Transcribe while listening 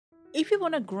If you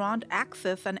want to grant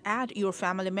access and add your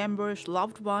family members,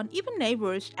 loved one, even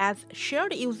neighbors as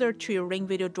shared user to your Ring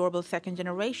Video Doorbell second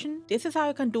generation, this is how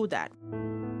you can do that.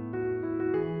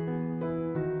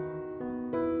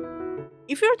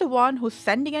 If you're the one who's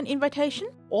sending an invitation,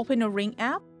 open your Ring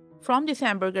app. From this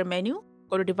hamburger menu,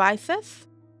 go to Devices,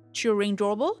 to your Ring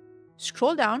Doorbell,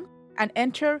 scroll down, and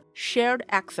enter Shared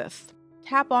Access.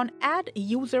 Tap on Add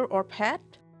User or Pet,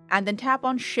 and then tap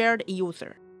on Shared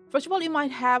User. First of all, you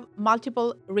might have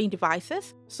multiple Ring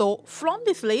devices, so from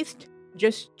this list,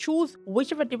 just choose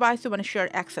whichever device you want to share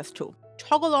access to.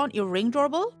 Toggle on your Ring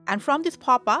Doorbell, and from this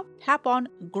pop-up, tap on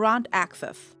Grant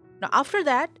Access. Now after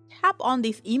that, tap on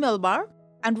this email bar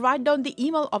and write down the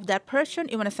email of that person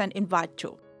you want to send invite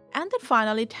to. And then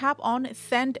finally tap on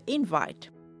Send Invite.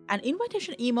 An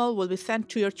invitation email will be sent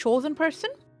to your chosen person,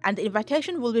 and the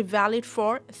invitation will be valid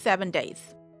for 7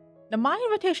 days. Now my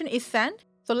invitation is sent,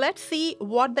 so let's see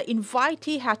what the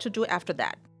invitee had to do after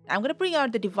that. I'm going to bring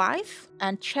out the device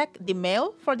and check the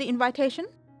mail for the invitation.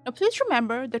 Now please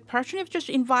remember that person you've just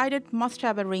invited must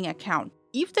have a Ring account.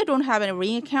 If they don't have a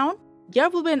Ring account, there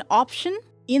will be an option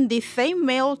in the same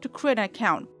mail to create an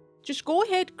account. Just go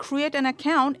ahead, create an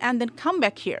account, and then come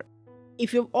back here.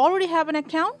 If you already have an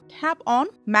account, tap on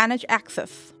Manage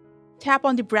Access. Tap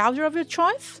on the browser of your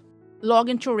choice, log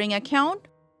into your Ring account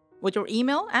with your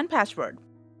email and password.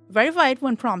 Verify it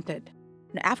when prompted.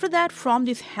 And after that, from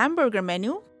this hamburger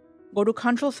menu, go to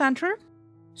Control Center,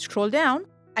 scroll down,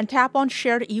 and tap on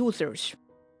Shared Users.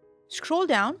 Scroll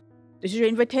down. This is your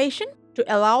invitation. To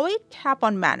allow it, tap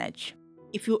on Manage.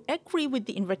 If you agree with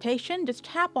the invitation, just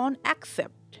tap on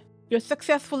Accept. You're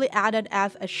successfully added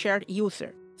as a shared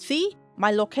user. See,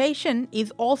 my location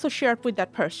is also shared with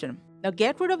that person. Now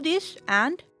get rid of this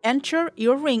and enter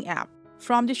your Ring app.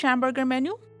 From the hamburger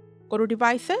menu, go to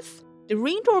Devices. The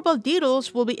Ring Doorbell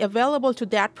details will be available to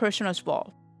that person as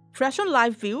well. Press on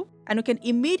Live View and you can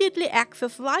immediately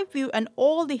access Live View and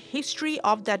all the history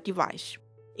of that device.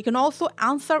 You can also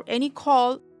answer any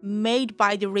call made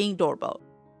by the Ring Doorbell.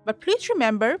 But please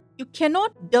remember, you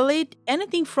cannot delete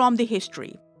anything from the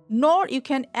history, nor you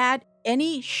can add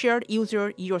any shared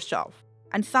user yourself.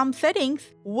 And some settings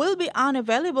will be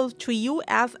unavailable to you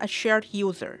as a shared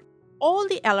user. All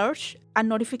the alerts and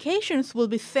notifications will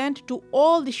be sent to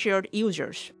all the shared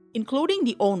users, including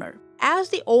the owner. As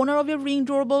the owner of your Ring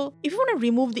Doorbell, if you want to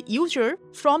remove the user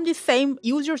from the same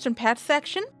users and pets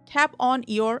section, tap on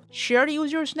your shared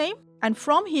user's name, and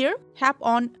from here, tap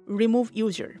on Remove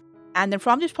User. And then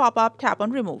from this pop-up, tap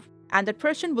on Remove. And that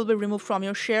person will be removed from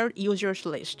your shared users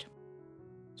list.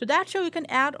 So that's how you can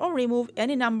add or remove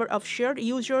any number of shared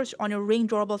users on your Ring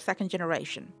Doorbell second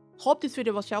generation. Hope this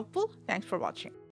video was helpful. Thanks for watching.